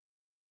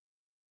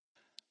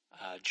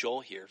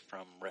Joel here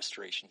from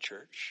Restoration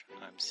Church.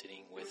 I'm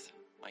sitting with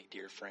my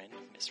dear friend,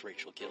 Miss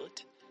Rachel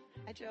Gillett.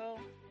 Hi, Joel.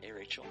 Hey,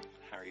 Rachel.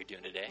 How are you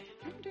doing today?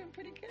 I'm doing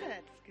pretty good.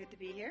 It's good to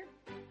be here.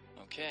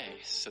 Okay,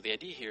 so the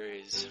idea here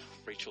is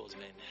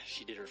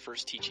she did her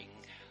first teaching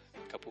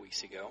a couple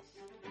weeks ago,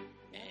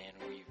 and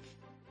we're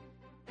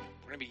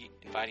going to be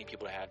inviting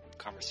people to have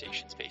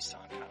conversations based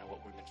on kind of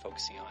what we've been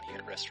focusing on here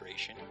at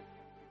Restoration.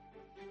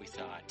 We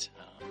thought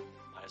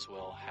might as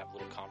well have a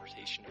little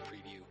conversation to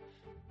preview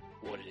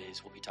what it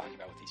is we'll be talking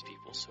about with these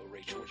people. So,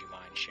 Rachel, would you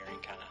mind sharing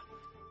kind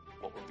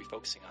of what we'll be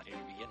focusing on here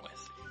to begin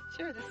with?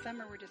 Sure. This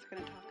summer we're just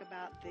going to talk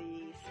about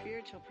the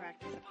spiritual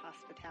practice of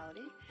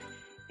hospitality.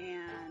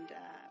 And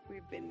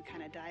we've been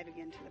kind of diving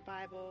into the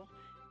Bible,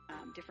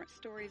 different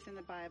stories in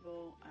the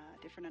Bible,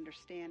 different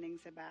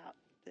understandings about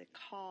the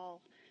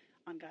call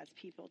on God's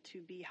people to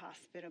be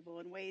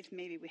hospitable in ways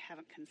maybe we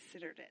haven't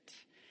considered it.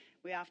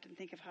 We often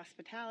think of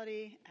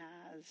hospitality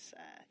as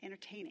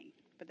entertaining,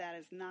 but that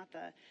is not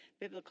the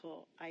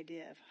biblical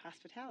idea of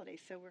hospitality.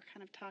 So we're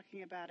kind of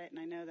talking about it, and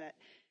I know that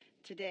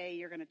today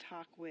you're going to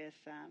talk with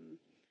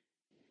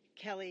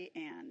Kelly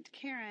and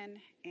Karen,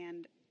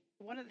 and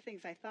one of the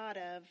things I thought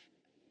of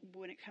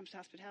when it comes to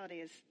hospitality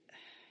is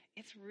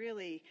it's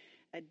really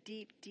a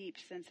deep, deep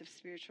sense of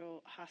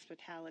spiritual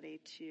hospitality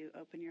to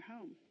open your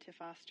home, to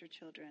foster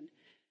children,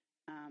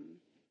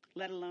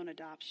 let alone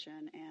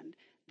adoption. And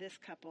this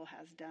couple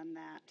has done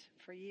that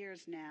for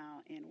years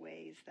now in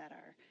ways that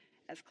are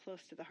as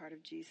close to the heart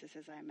of Jesus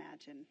as I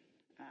imagine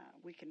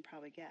we can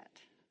probably get.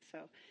 So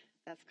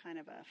that's kind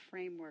of a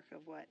framework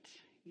of what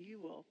you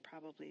will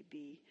probably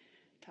be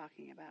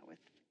talking about with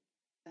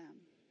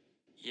them.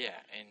 Yeah,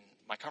 and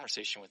my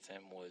conversation with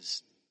them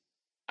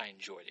I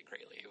enjoyed it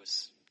greatly. It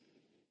was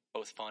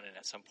both fun, and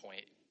at some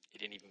point it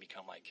didn't even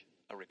become like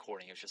a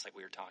recording. It was just like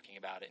we were talking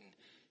about it, and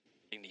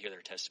getting to hear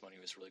their testimony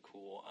was really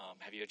cool.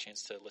 Have you had a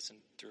chance to listen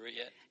through it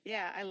yet?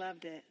 Yeah, I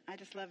loved it. I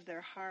just loved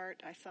their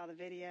heart. I saw the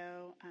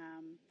video.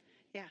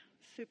 Yeah,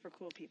 super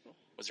cool people.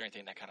 Was there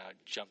anything that kind of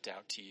jumped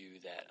out to you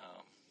that...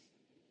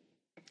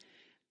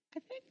 I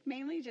think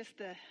mainly just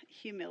the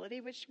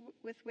humility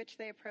with which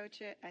they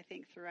approach it. I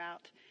think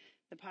throughout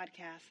the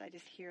podcast, I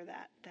just hear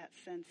that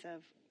sense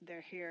of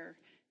they're here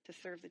to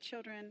serve the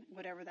children,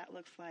 whatever that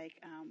looks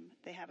like.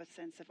 They have a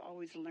sense of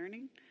always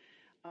learning,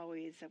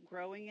 always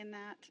growing in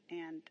that,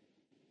 and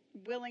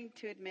willing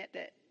to admit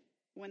that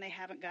when they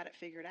haven't got it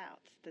figured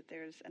out, that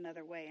there's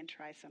another way and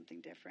try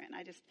something different.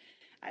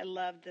 I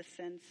love the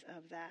sense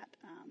of that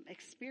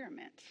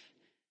experiment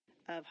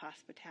of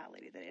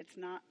hospitality, that it's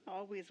not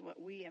always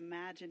what we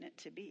imagine it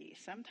to be.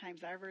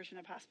 Sometimes our version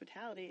of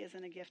hospitality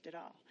isn't a gift at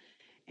all.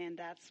 And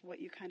that's what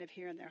you kind of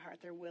hear in their heart,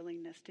 their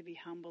willingness to be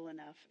humble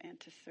enough and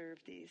to serve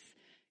these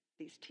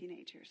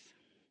teenagers.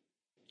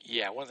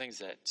 Yeah, one of the things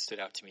that stood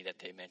out to me that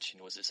they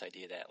mentioned was this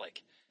idea that,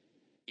 like,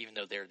 even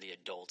though they're the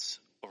adults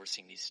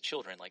overseeing these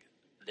children, like,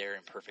 they're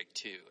imperfect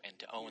too, and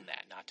to own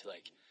that, not to,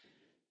 like,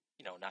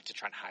 not to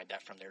try and hide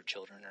that from their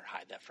children or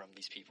hide that from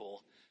these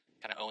people.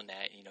 Kind of own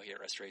that. Here at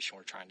Restoration,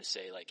 we're trying to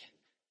say, like,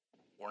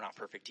 we're not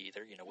perfect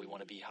either. We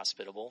want to be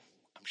hospitable.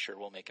 I'm sure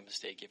we'll make a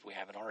mistake if we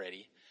haven't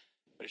already.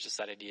 But it's just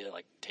that idea of,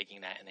 like,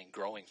 taking that and then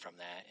growing from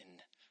that.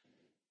 And,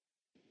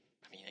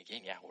 I mean,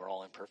 again, yeah, we're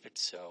all imperfect,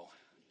 so.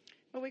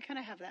 Well, we kind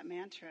of have that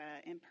mantra,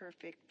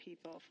 imperfect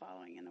people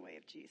following in the way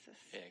of Jesus.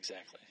 Yeah,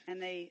 exactly.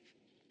 And they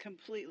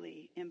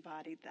completely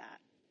embodied that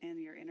in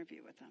your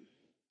interview with them.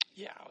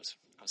 Yeah,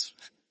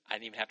 I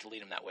didn't even have to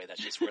lead them that way.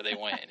 That's just where they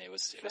went, and it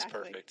was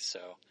perfect,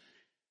 so.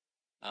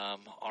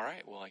 All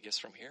right. Well, I guess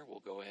from here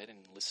we'll go ahead and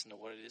listen to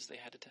what it is they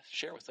had to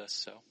share with us.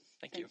 So,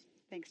 thank you.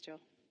 Thanks, Joel.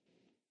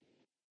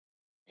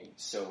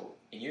 So,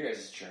 in your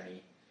guys'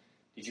 journey,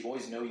 did you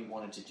always know you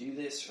wanted to do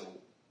this, or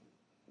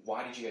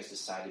why did you guys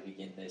decide to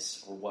begin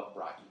this, or what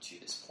brought you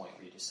to this point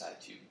where you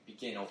decided to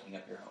begin opening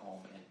up your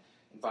home and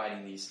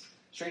inviting these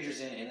strangers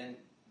in and then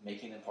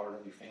making them part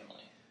of your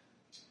family?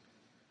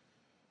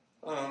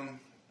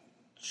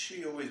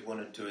 She always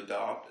wanted to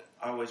adopt.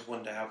 I always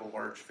wanted to have a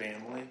large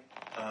family.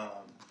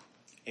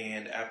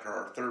 And after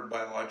our third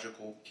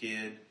biological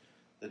kid,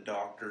 the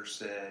doctor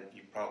said,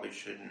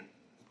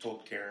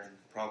 told Karen,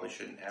 probably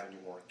shouldn't have any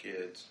more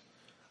kids.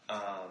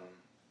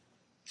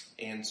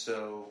 And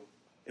so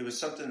it was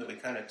something that we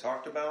kind of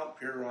talked about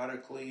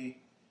periodically,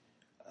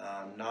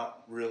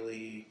 not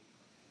really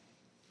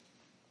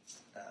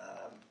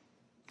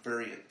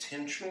very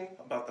intentional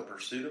about the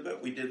pursuit of it.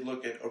 We did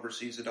look at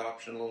overseas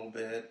adoption a little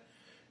bit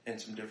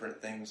and some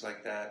different things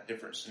like that,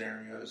 different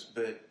scenarios,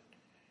 but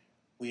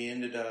we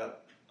ended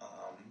up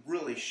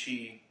really,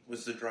 she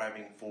was the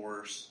driving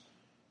force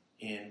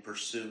in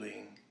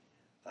pursuing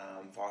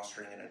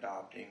fostering and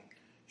adopting.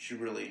 She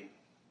really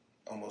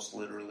almost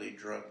literally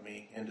drugged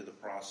me into the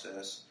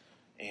process.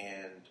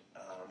 And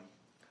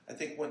I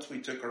think once we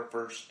took our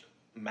first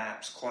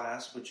MAPS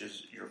class, which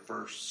is your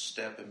first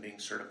step in being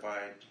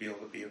certified to be able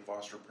to be a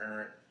foster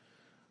parent,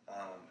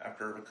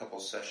 after a couple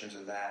of sessions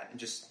of that, and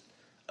just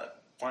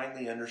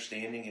finally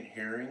understanding and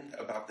hearing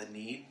about the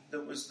need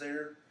that was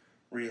there,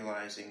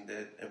 realizing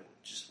that it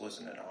just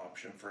wasn't an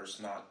option for us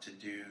not to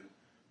do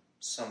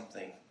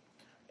something.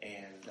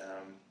 And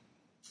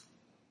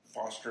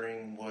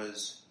fostering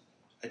was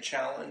a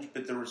challenge,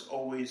 but there was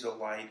always a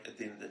light at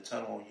the end of the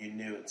tunnel. You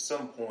knew at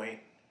some point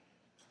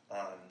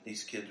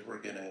these kids were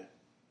going to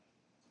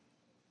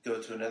go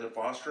to another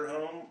foster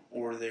home,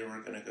 or they were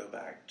going to go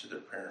back to their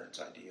parents,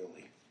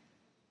 ideally.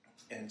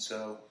 And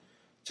so,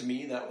 to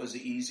me, that was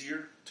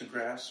easier to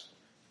grasp,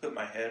 put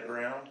my head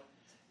around,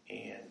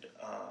 and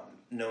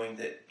knowing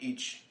that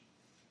each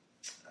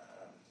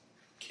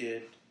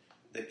kid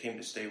that came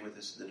to stay with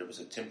us, that it was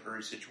a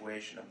temporary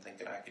situation. I'm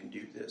thinking I can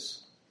do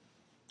this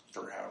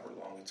for however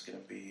long it's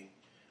going to be.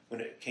 When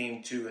it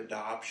came to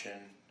adoption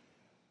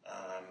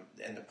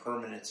and the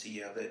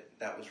permanency of it,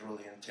 that was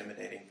really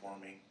intimidating for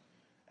me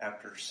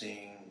after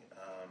seeing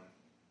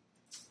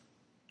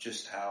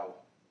just how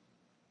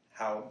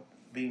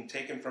being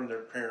taken from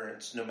their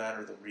parents, no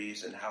matter the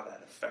reason, how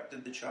that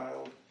affected the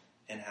child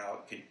and how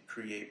it could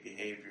create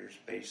behaviors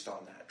based on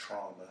that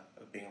trauma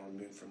of being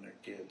removed from their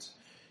kids.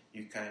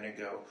 You kind of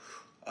go,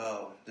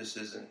 oh, this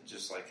isn't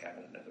just like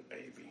having another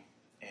baby.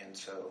 And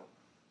so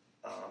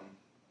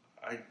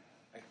I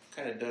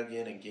kind of dug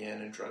in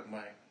again and drug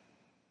my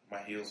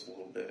heels a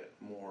little bit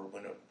more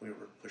when we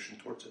were pushing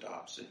towards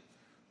adoption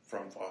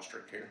from foster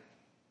care.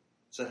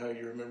 Is that how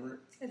you remember it?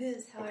 It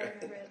is how I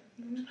remember it.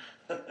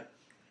 Mm-hmm.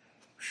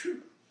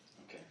 Phew.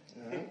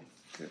 Okay.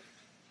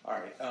 All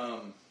right.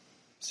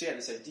 So yeah,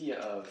 this idea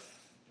of,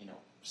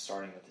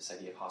 starting with this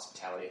idea of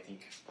hospitality, I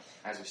think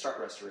as we start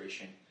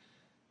restoration,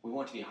 we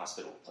want it to be a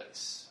hospitable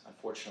place.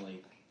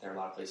 Unfortunately, there are a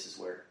lot of places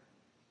where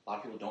a lot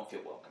of people don't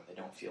feel welcome. They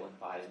don't feel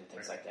invited and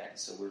things like that. And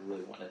so we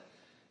really want to,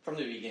 from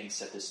the beginning,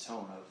 set this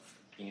tone of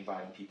being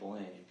inviting people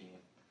in and being,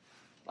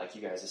 like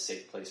you guys, a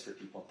safe place for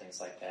people and things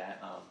like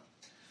that.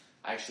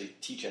 I actually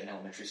teach at an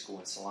elementary school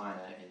in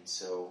Salina, and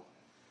so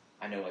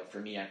I know, like, for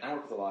me, I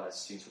work with a lot of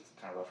students with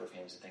kind of rougher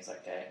families and things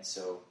like that, and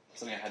so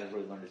something I had to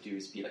really learn to do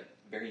is be, like,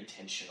 very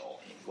intentional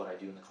in what I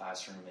do in the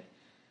classroom and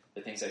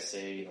the things I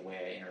say and the way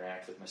I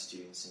interact with my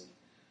students. And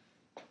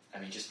I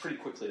mean, just pretty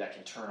quickly that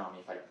can turn on me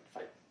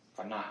if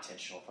I'm not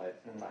intentional,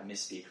 if I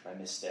misspeak, if I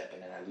misstep,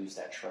 and then I lose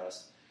that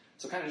trust.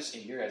 So kind of just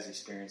in your guys'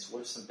 experience,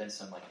 what have been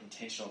some like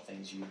intentional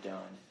things you've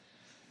done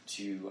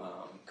to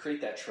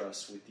create that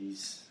trust with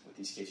these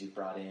kids you've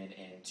brought in,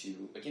 and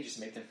to, again,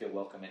 just make them feel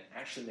welcome and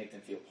actually make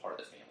them feel part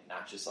of the family,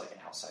 not just like an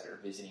outsider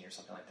visiting or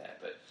something like that,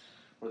 but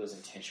what are those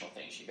intentional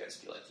things you guys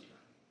feel like you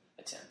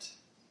attempt?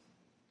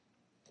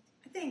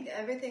 I think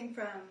everything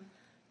from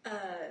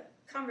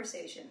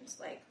conversations,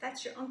 like,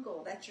 that's your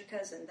uncle, that's your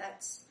cousin,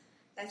 that's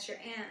your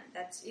aunt,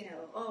 that's,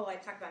 I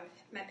talk about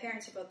my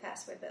parents who both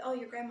passed away, but,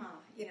 your grandma,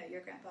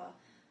 your grandpa.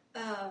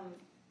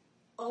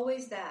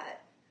 Always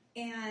that.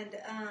 And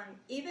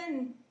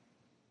even,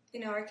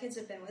 our kids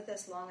have been with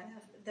us long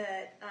enough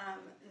that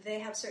they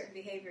have certain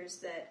behaviors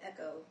that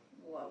echo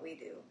what we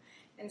do.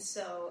 And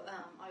so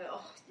I go,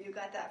 oh, you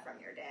got that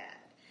from your dad.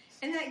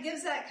 And that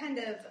gives that kind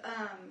of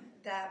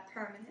that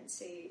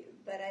permanency.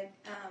 But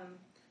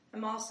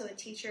I'm also a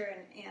teacher,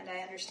 and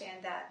I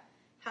understand that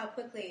how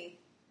quickly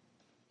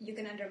you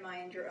can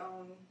undermine your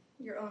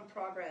own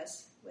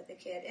progress with a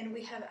kid. And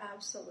we have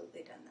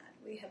absolutely done that.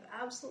 We have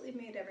absolutely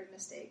made every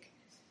mistake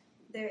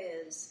there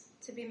is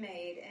to be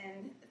made,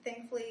 and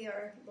thankfully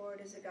our Lord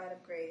is a God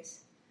of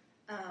grace.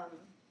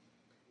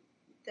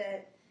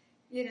 That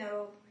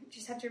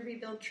just have to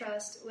rebuild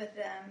trust with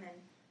them,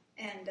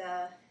 and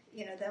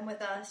them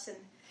with us,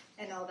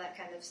 and all that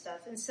kind of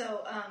stuff. And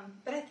so,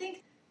 but I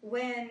think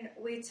when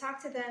we talk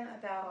to them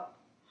about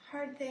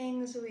hard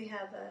things, we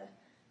have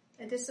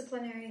a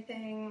disciplinary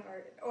thing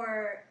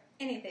or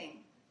anything,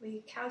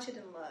 we couch it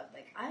in love.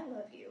 Like, I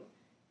love you,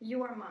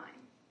 you are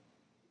mine,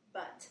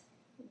 but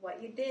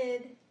what you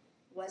did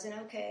wasn't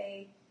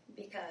okay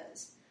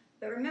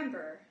but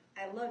remember,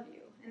 I love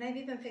you. And I've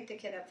even picked a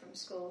kid up from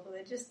school who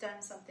had just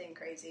done something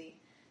crazy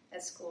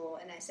at school,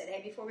 and I said,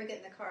 hey, before we get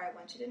in the car, I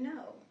want you to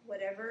know,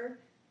 whatever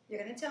you're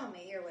going to tell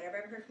me or whatever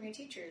I've heard from your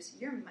teachers,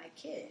 you're my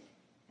kid,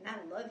 and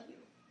I love you.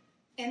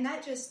 And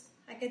that just,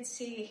 I could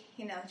see,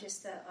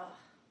 just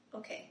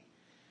okay,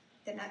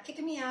 they're not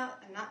kicking me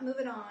out, I'm not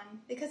moving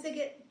on, because they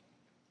get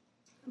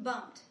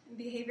bumped, and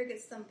behavior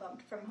gets them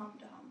bumped from home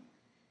to home.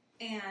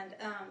 And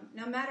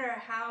no matter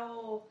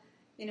how,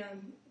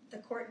 the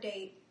court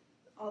date,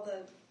 all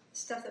the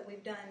stuff that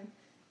we've done,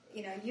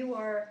 you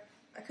are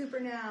a Cooper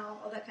now,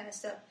 all that kind of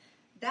stuff,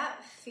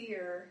 that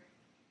fear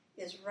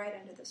is right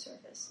under the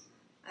surface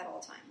at all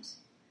times.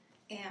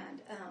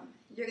 And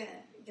you're going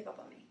to give up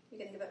on me. You're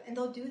going to give up. And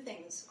they'll do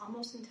things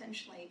almost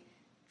intentionally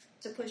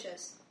to push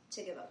us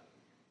to give up.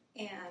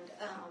 And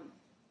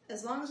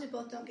as long as we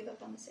both don't give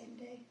up on the same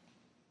day,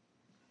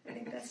 I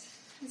think that's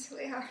who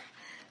we are.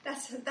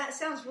 That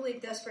sounds really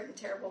desperate and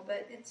terrible,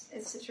 but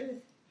it's the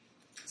truth.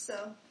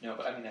 So no,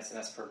 but I mean that's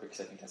perfect,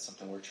 because I think that's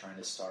something we're trying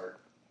to start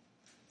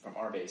from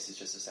our base. Is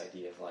just this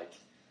idea of like,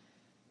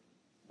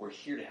 we're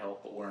here to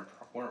help, but we're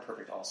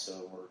imperfect.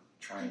 Also, we're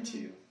trying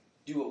to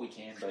do what we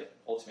can, but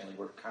ultimately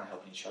we're kind of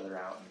helping each other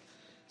out and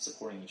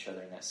supporting each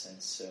other in that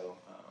sense. So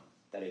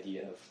that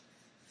idea of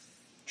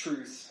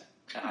truth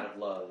out of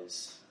love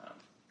is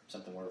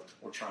something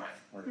we're trying.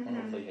 We're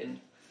hopefully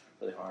hitting.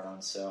 really hard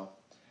on. So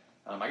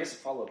I guess a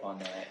follow-up on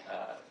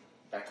that,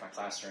 back to my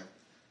classroom,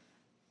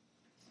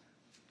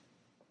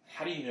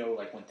 how do you know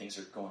like when things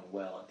are going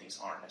well and things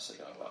aren't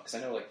necessarily going well? Because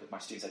I know like with my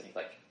students, I think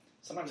like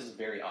sometimes it's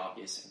very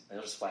obvious, and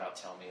they'll just flat out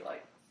tell me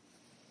like,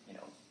 you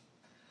know,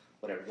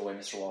 whatever, go away,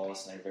 Mr.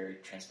 Wallace, and they're very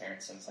transparent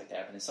and things like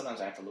that. But then sometimes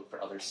I have to look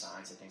for other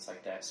signs and things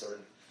like that. Sort of,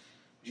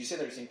 would you say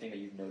there's anything that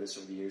you've noticed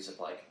over the years of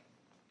like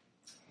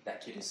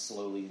that kid is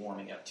slowly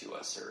warming up to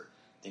us, or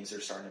things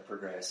are starting to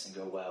progress and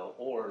go well,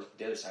 or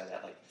the other side of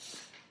that, like,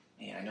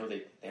 man, I know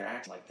they're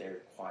acting like they're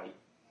quite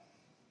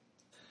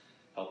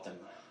help them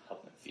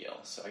feel.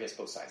 So I guess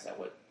both sides of that.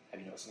 What have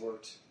you noticed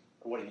worked,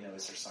 or what have you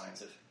noticed are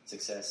signs of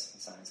success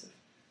and signs of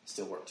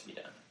still work to be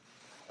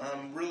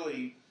done?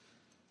 Really,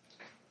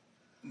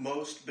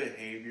 most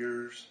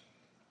behaviors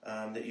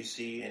that you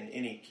see in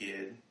any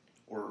kid,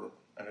 or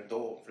an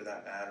adult for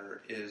that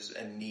matter, is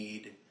a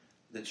need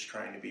that's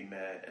trying to be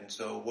met. And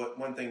so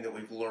one thing that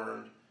we've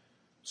learned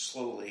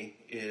slowly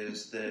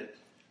is that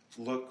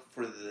look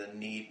for the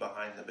need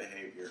behind the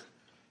behavior.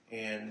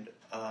 And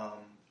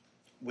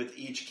with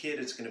each kid,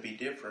 it's going to be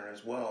different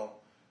as well.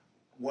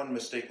 One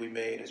mistake we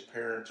made as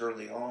parents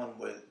early on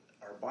with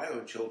our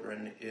bio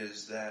children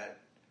is that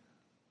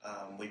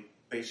we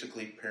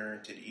basically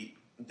parented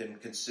them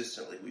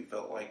consistently. We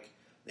felt like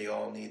they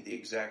all need the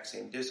exact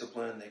same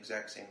discipline, the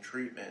exact same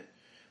treatment,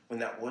 when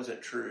that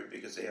wasn't true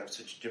because they have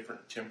such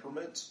different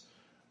temperaments.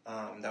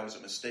 That was a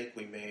mistake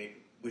we made.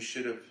 We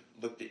should have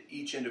looked at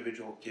each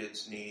individual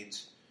kid's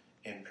needs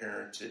and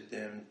parented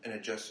them and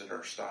adjusted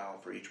our style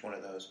for each one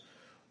of those.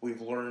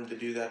 We've learned to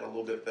do that a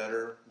little bit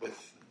better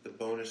with the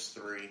bonus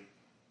 3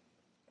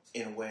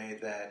 in a way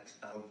that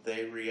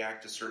they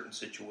react to certain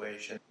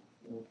situations.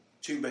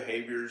 2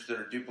 behaviors that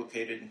are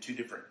duplicated in 2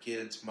 different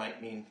kids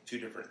might mean 2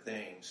 different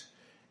things.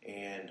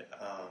 And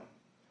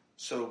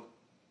so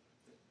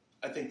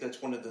I think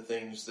that's one of the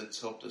things that's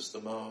helped us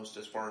the most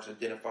as far as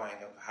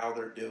identifying of how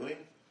they're doing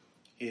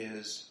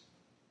is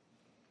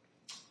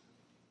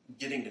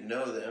getting to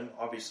know them.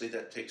 Obviously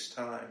that takes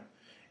time.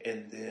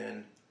 And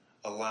then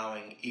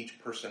allowing each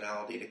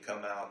personality to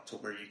come out to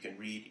where you can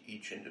read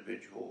each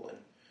individual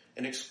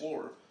and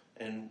explore.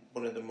 And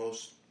one of the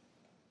most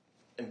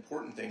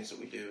important things that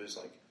we do is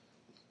like,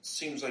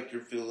 seems like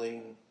you're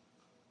feeling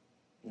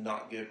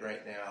not good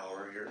right now,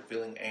 or you're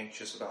feeling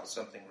anxious about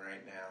something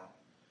right now.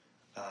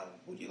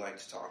 Would you like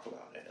to talk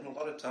about it? And a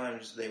lot of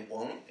times they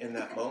won't in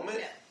that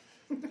moment.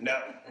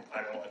 No,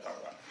 I don't want to talk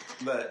about it.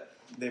 But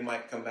they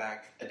might come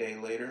back a day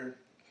later,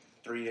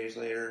 3 days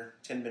later,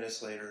 10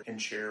 minutes later,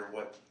 and share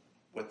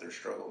what their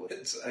struggle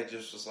is. I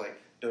just was like,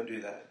 don't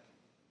do that.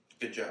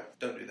 Good job.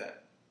 Don't do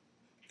that.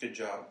 Good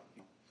job.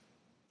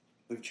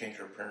 We've changed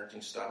our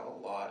parenting style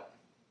a lot.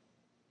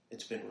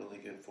 It's been really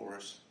good for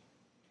us.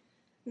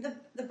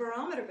 The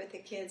barometer with the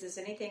kids is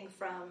anything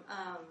from,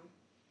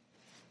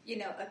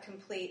 a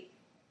complete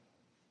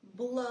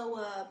blow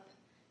up,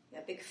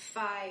 a big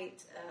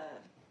fight,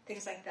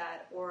 things like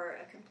that, or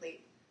a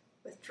complete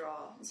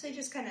withdrawal. And so you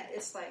just kind of,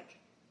 it's like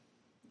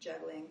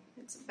juggling.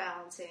 It's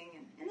balancing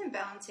and then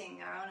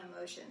balancing our own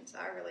emotions,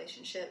 our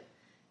relationship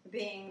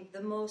being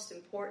the most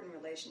important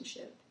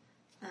relationship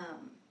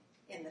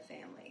in the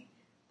family.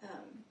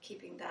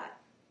 Keeping that,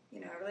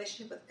 a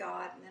relationship with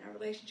God and then a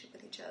relationship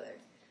with each other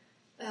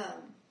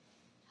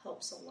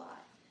helps a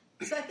lot.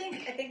 So I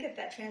think if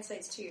that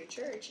translates to your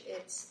church,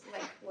 it's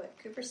like what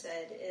Cooper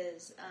said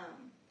is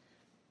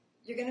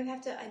you're going to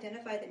have to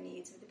identify the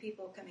needs of the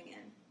people coming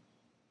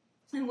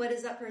in. And what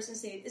is that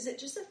person's need? Is it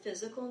just a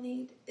physical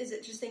need? Is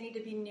it just they need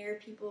to be near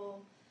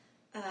people?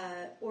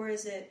 Or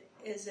is it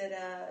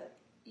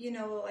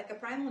like a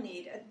primal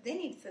need? They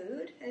need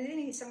food. And they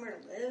need somewhere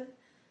to live.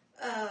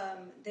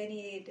 They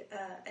need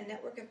a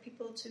network of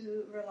people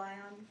to rely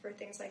on for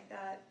things like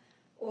that.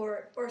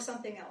 Or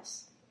something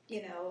else,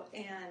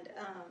 and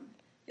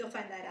you'll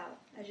find that out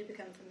as you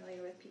become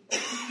familiar with people.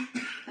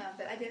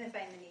 But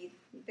identifying the need,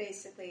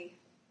 basically,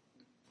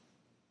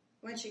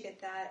 once you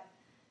get that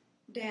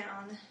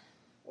down,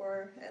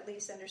 or at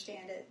least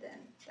understand it, then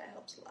that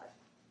helps a lot.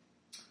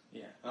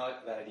 Yeah, I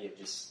like that idea of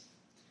just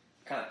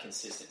kind of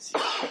consistency.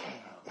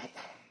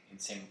 And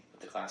same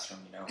with the classroom,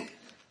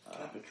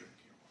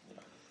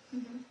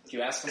 If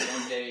you ask them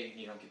one day and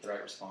you don't get the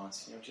right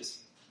response, just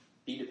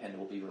be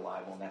dependable, be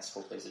reliable, and that's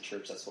hopefully as a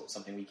church, that's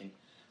something we can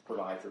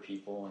provide for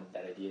people. And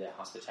that idea that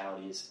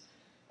hospitality is,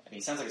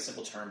 it sounds like a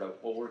simple term,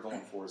 but what we're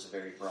going for is a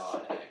very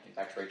broad. In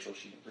fact, Rachel,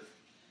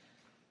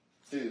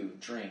 food,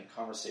 drink,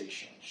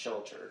 conversation,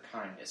 shelter,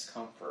 kindness,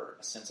 comfort,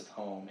 a sense of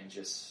home, and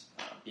just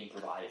being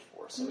provided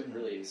for. So it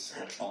really is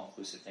an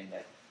all-inclusive thing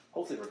that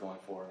hopefully we're going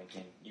for. And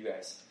again, you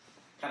guys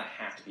kind of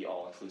have to be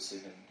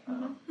all-inclusive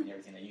in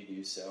everything that you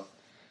do. So,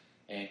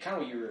 and kind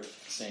of what you were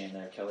saying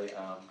there, Kelly,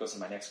 goes to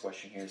my next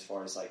question here as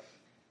far as like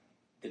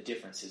the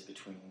differences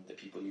between the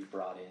people you've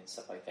brought in and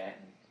stuff like that.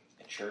 And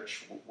at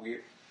church,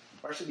 we're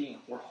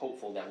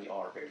hopeful that we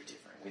are very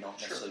different. We don't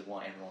necessarily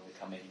want everyone to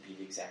come in and be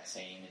the exact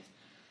same and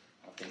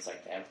things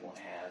like that. We want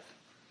to have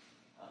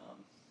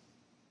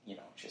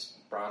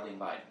just broadly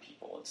inviting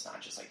people. It's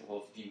not just like,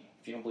 well, if you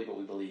don't believe what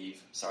we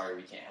believe, sorry,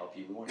 we can't help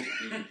you. We want it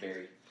to be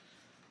very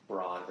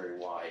broad, very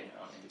wide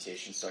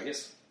invitation. So I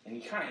guess, and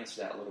you kind of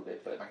answered that a little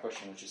bit, but my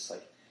question was just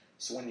like,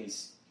 so when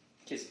these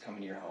kids come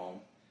into your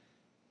home,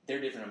 they're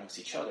different amongst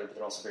each other, but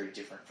they're also very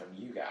different from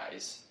you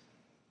guys.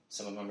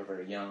 Some of them are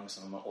very young,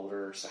 some of them are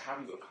older. So how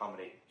do you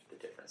accommodate the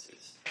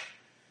differences?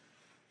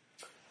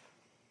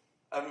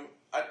 I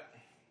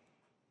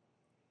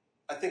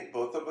think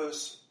both of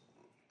us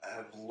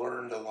have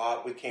learned a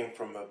lot. We came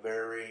from a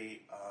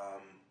very,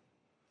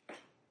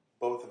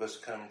 both of us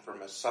come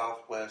from a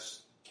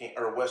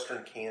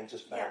Western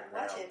Kansas background.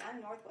 Yeah, watch it.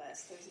 I'm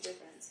Northwest. There's a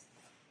difference.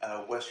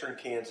 Western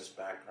Kansas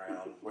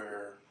background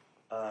where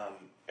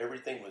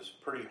everything was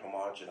pretty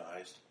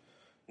homogenized.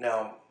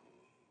 Now,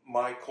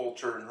 my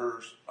culture and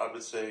hers, I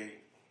would say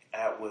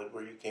Atwood,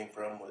 where you came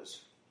from,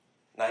 was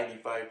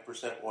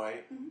 95%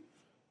 white. Mm-hmm.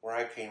 Where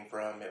I came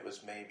from, it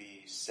was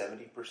maybe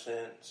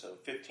 70%, so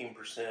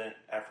 15%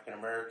 African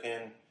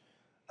American,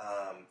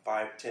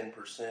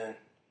 5-10%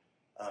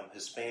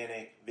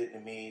 Hispanic,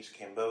 Vietnamese,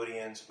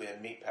 Cambodians. We had a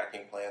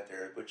meatpacking plant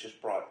there, which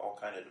just brought all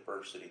kind of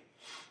diversity.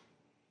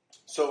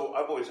 So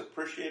I've always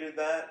appreciated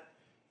that.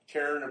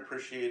 Karen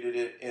appreciated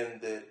it in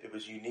that it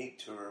was unique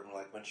to her.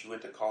 Like when she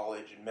went to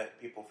college and met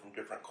people from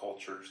different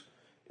cultures,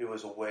 it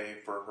was a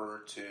way for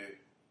her to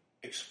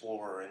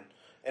explore.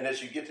 And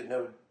as you get to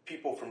know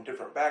people from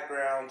different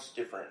backgrounds,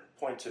 different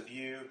points of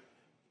view,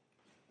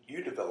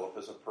 you develop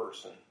as a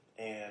person,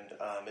 and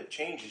it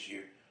changes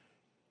you.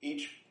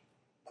 Each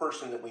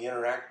person that we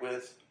interact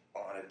with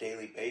on a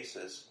daily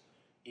basis,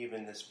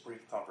 even this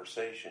brief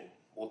conversation,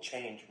 will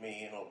change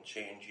me and it'll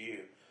change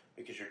you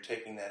because you're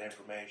taking that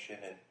information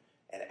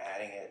and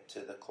adding it to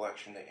the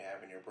collection that you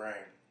have in your brain.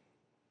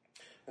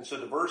 And so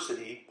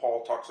diversity,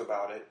 Paul talks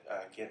about it,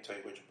 I can't tell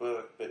you which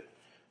book, but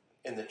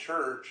in the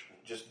church,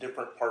 just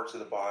different parts of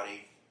the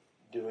body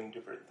doing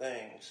different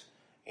things,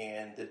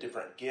 and the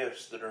different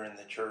gifts that are in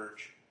the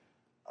church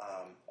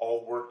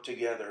all work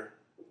together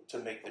to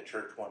make the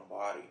church one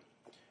body.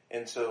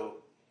 And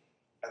so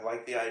I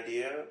like the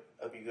idea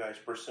of you guys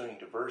pursuing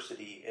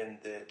diversity in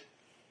that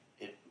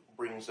it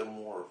brings a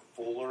more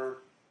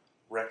fuller,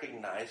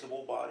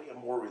 recognizable body, a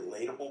more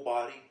relatable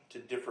body to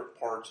different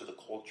parts of the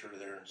culture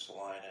there in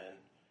Salina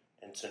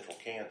and central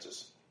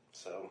Kansas.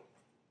 So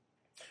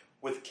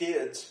with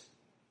kids,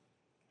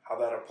 how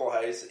that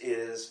applies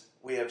is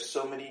we have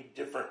so many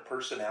different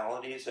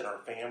personalities in our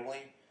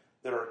family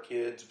that our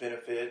kids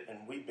benefit,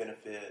 and we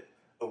benefit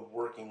of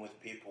working with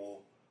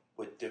people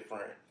with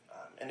different,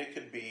 and it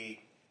could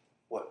be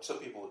what some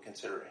people would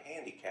consider a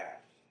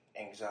handicap,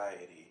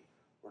 anxiety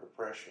or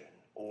depression,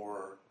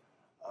 or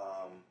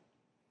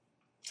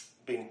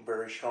being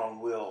very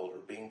strong-willed or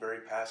being very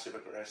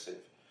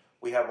passive-aggressive.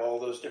 We have all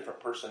those different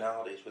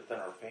personalities within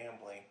our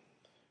family,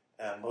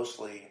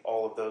 mostly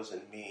all of those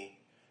in me.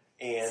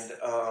 And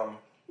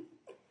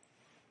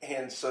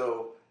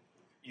so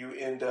you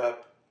end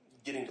up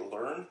getting to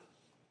learn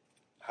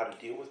how to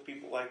deal with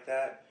people like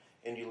that,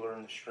 and you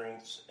learn the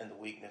strengths and the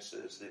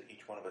weaknesses that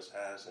each one of us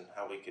has and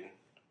how we can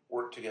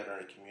work together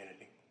in a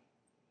community.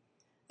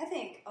 I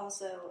think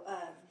also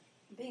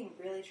being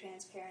really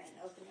transparent and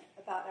open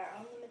about our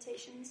own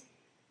limitations,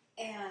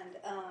 and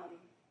I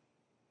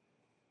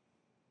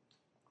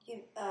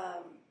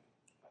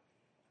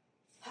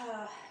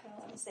don't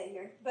want to say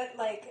here, but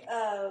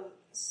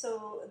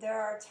so there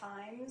are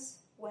times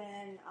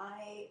when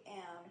I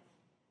am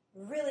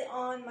really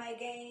on my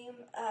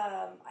game.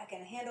 I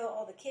can handle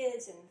all the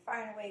kids and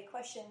firing away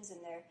questions,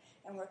 and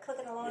we're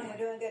clicking along, and we're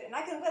doing good, and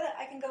I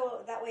can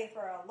go that way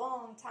for a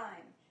long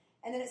time,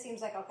 and then it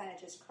seems like I'll kind of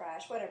just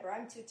crash. Whatever,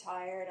 I'm too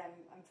tired.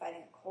 I'm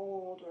fighting a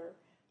cold or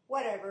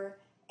whatever,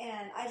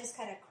 and I just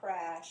kind of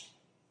crash,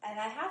 and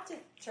I have to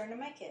turn to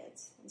my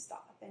kids and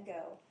stop and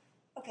go,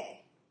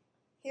 okay,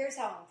 here's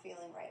how I'm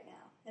feeling right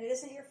now, and it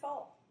isn't your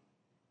fault,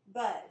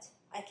 but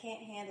I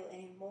can't handle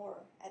any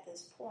more at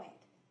this point.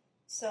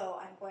 So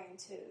I'm going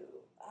to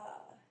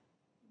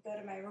go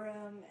to my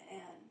room,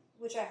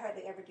 which I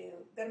hardly ever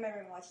do, go to my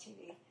room and watch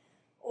TV.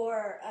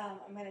 Or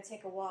I'm going to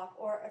take a walk.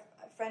 Or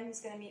a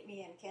friend's going to meet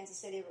me in Kansas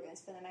City. We're going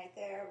to spend the night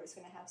there. We're just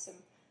going to have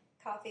some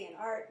coffee and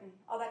art and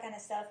all that kind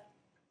of stuff.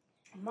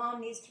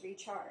 Mom needs to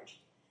recharge.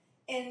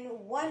 In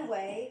one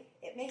way,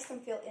 it makes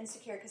them feel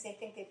insecure because they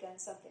think they've done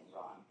something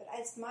wrong. But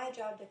it's my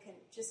job to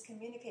just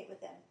communicate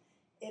with them.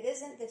 It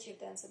isn't that you've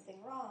done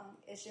something wrong.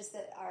 It's just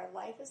that our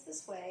life is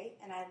this way,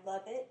 and I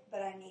love it,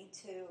 but it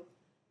needs to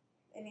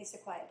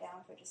quiet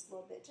down for just a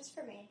little bit, just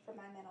for me, for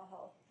my mental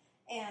health,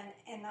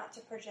 and not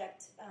to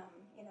project,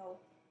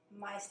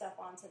 my stuff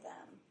onto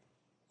them.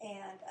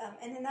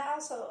 And then that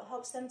also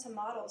helps them to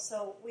model.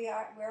 So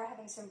we're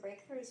having some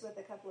breakthroughs with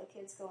a couple of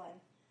kids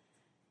going,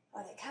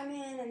 they come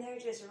in and they're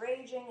just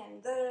raging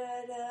and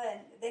da-da-da-da,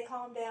 and they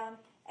calm down,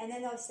 and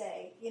then they'll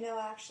say,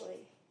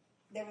 actually,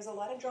 there was a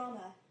lot of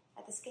drama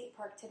at the skate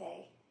park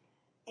today,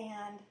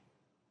 and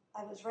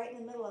I was right in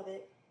the middle of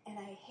it, and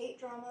I hate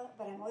drama,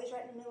 but I'm always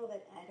right in the middle of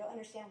it, and I don't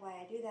understand why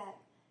I do that,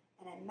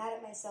 and I'm mad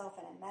at myself,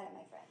 and I'm mad at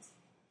my friends.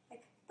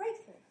 Like,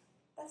 breakthrough.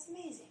 That's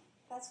amazing.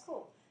 that's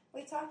cool.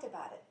 We talked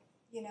about it,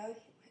 and,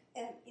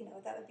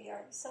 that would be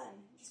our son.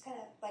 Just kind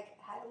of like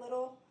had a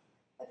little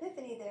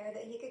epiphany there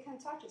that he could come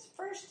talk to us.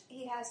 First,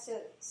 he has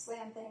to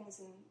slam things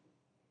and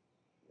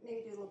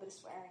maybe do a little bit of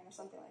swearing or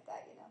something like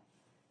that,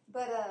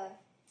 But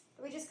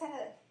we just kind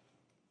of,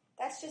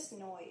 that's just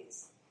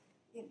noise.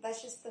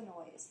 That's just the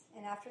noise.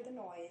 And after the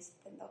noise,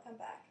 then they'll come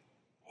back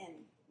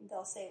and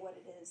they'll say what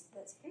it is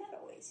that's not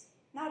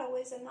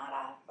always and not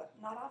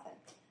often.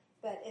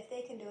 But if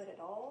they can do it at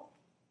all,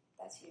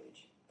 that's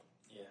huge.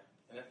 Yeah.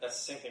 And that's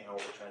the same thing how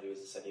what we're trying to do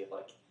is this idea of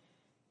like,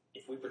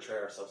 if we portray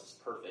ourselves as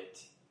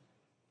perfect,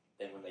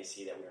 then when they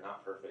see that we are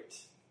not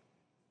perfect,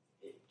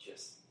 it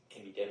just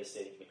can be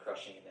devastating, can be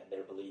crushing, and then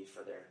their belief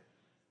or their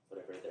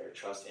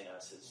trust in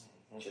us is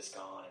just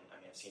gone. And I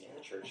mean, I've seen it in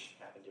the church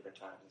happen different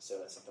times, and so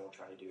that's something we're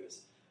trying to do.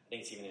 Is I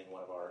think it's even in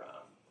one of our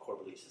core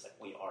beliefs is like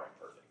we are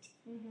imperfect.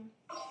 Mm-hmm.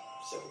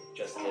 So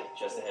just a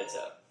heads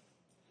up.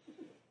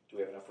 Do we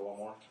have enough for one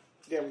more?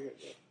 Yeah, we good.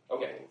 Yeah.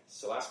 Okay,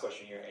 so last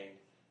question here, and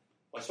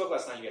when I spoke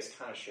last night, you guys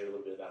kind of shared a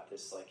little bit about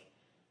this. Like,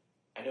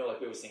 I know, like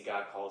we always think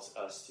God calls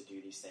us to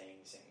do these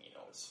things, and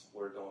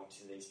we're going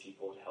to these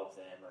people to help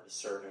them or to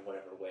serve in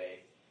whatever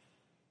way.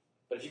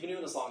 But if you've been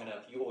doing this long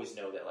enough, you always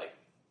know that, like,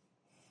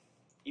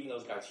 even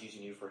though God's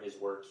using you for His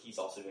work, He's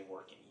also doing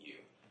work in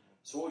you.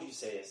 So, what would you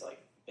say is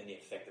like been the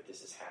effect that this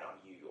has had on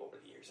you over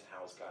the years, and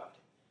how has God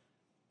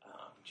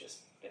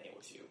just been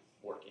able to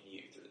work in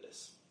you through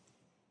this?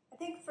 I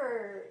think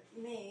for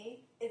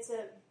me, it's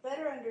a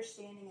better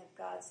understanding of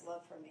God's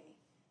love for me.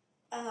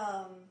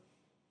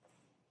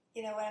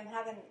 When I'm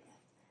having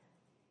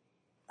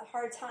a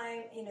hard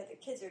time, the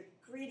kids are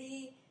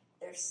greedy,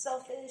 they're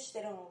selfish,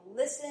 they don't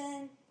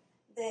listen.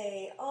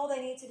 All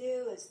they need to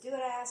do is do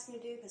what I ask them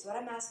to do, because what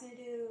I'm asking them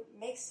to do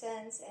makes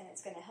sense, and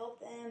it's going to help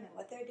them, and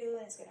what they're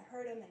doing is going to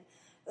hurt them, and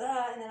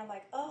then I'm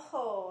like,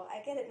 oh, I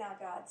get it now,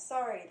 God.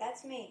 Sorry,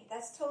 that's me.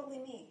 That's totally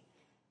me.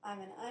 I'm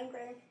an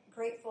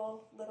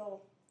ungrateful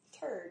little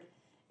turd.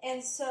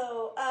 And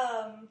so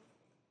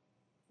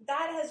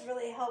that has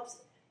really helped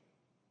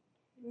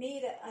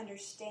me to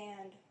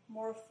understand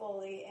more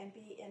fully and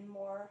be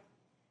more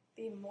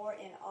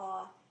in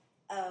awe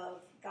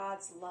of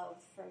God's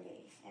love for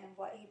me and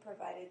what He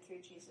provided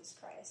through Jesus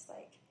Christ.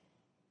 Like,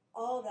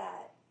 all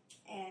that,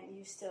 and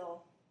you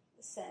still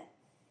sent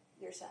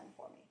your Son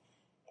for me.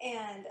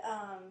 And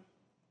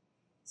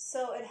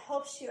so it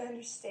helps you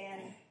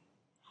understand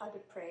how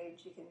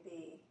depraved you can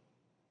be.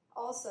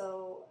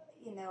 Also,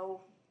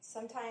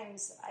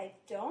 sometimes I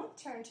don't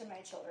turn to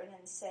my children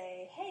and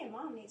say, hey,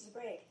 Mom needs a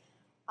break.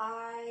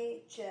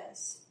 I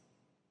just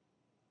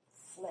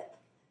flip,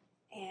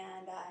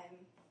 and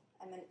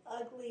I'm an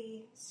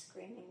ugly,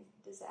 screaming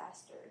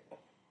disaster.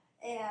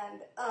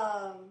 And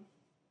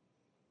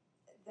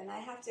then I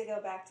have to go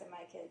back to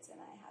my kids and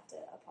I have to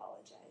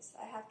apologize.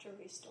 I have to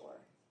restore.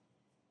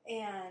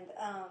 And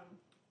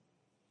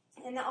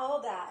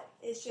all that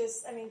is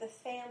just, the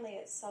family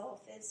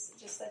itself is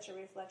just such a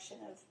reflection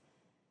of,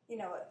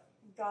 what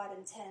God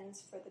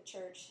intends for the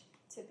church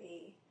to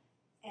be.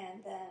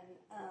 And then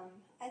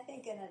I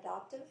think an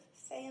adoptive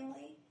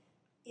family,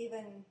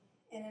 even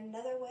in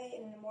another way,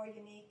 in a more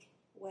unique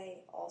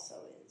way, also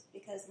is.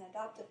 Because an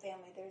adoptive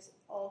family, there's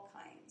all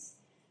kinds.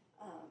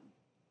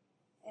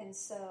 And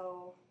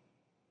so,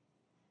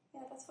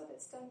 that's what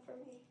it's done for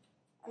me.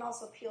 And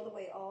also peeled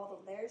away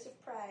all the layers of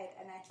pride,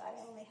 and I thought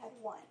I only had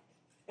one.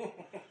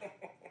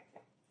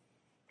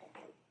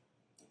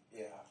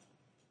 Yeah.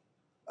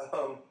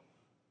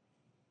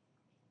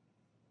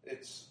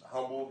 It's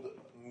humbled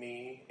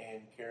me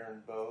and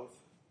Karen both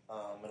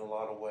in a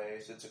lot of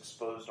ways. It's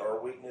exposed our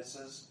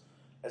weaknesses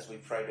as we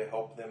try to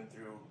help them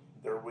through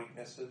their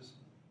weaknesses,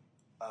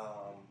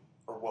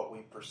 or what we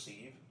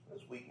perceive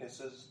as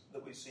weaknesses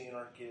that we see in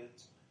our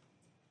kids.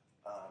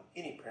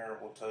 Any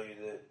parent will tell you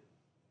that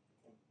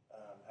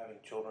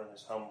having children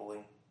is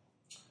humbling,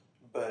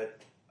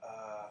 but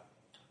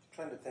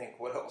trying to think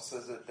what else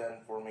has it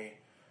done for me.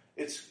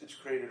 It's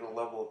created a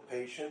level of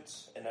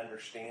patience and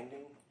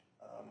understanding.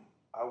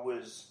 I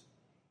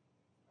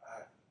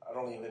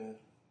don't even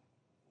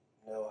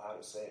know how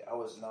to say it. I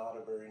was not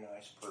a very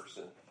nice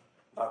person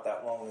not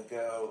that long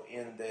ago,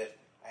 in that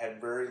I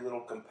had very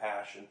little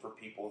compassion for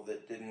people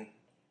that didn't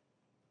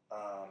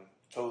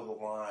toe the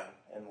line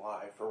in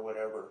life or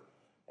whatever.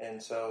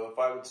 And so if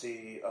I would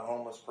see a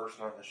homeless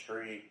person on the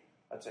street,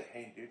 I'd say,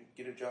 hey, dude,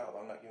 get a job.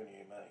 I'm not giving you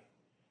any money.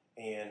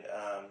 And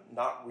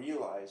not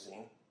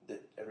realizing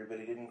that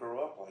everybody didn't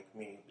grow up like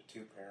me with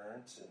two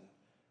parents and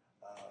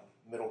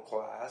middle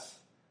class.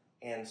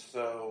 And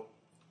so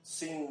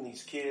seeing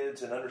these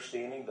kids and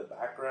understanding the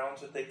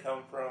backgrounds that they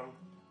come from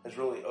has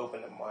really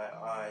opened up my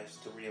eyes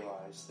to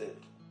realize that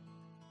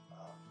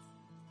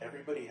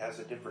everybody has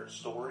a different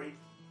story,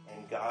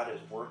 and God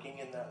is working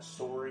in that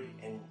story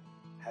and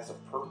has a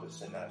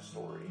purpose in that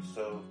story.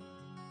 So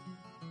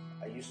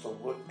I used to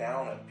look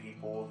down at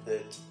people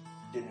that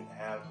didn't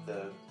have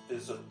the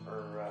physical,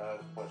 or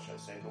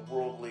the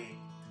worldly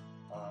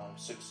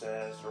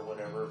success or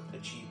whatever,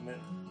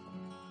 achievement,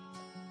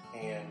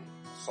 and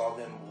saw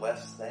them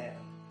less than.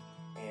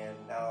 And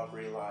now I've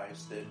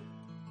realized that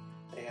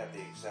they have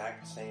the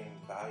exact same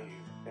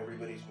value.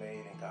 Everybody's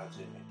made in God's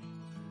image.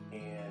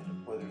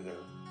 And whether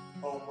they're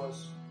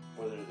homeless,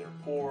 whether they're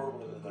poor,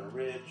 whether they're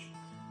rich,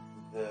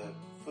 the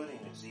footing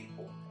is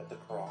equal at the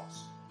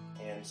cross.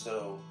 And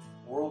so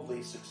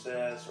worldly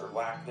success or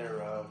lack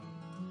thereof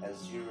has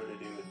zero to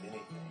do with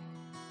anything.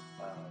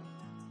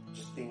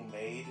 Just being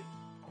made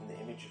in the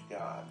image of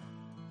God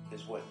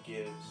is what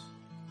gives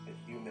a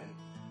human,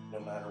 no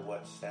matter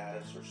what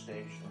status or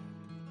station,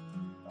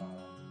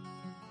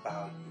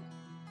 value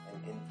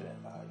and infinite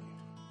value.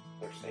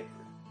 They're sacred.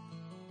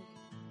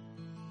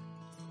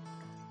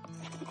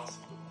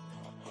 Awesome.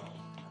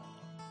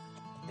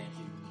 Thank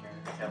you, Karen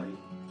and Kelly.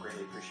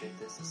 Really appreciate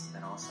this. This has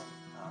been awesome.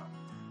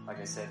 Like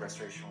I said,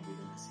 Restoration will be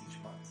doing this each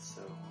month.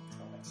 So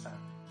until next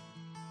time.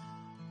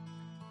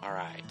 All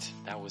right,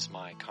 that was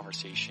my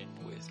conversation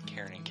with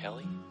Karen and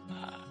Kelly.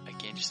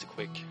 Again, just a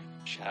quick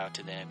shout out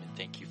to them and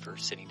thank you for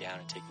sitting down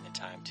and taking the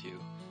time to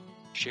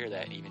share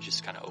that, even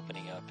just kind of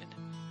opening up and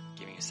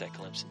giving us that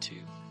glimpse into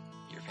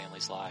your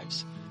family's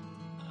lives.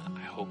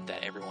 I hope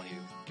that everyone who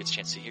gets a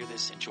chance to hear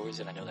this enjoys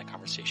it. I know that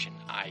conversation,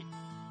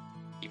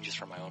 even just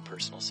for my own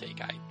personal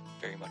sake, I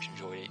very much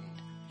enjoyed it,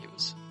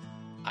 and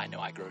I know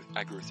I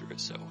grew through it,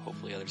 so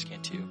hopefully others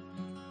can too.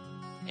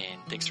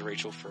 And thanks to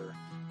Rachel for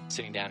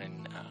sitting down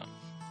and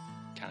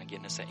kind of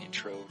getting us that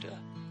intro to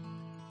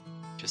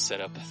just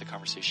set up the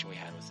conversation we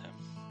had with them.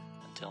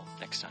 Until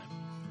next time.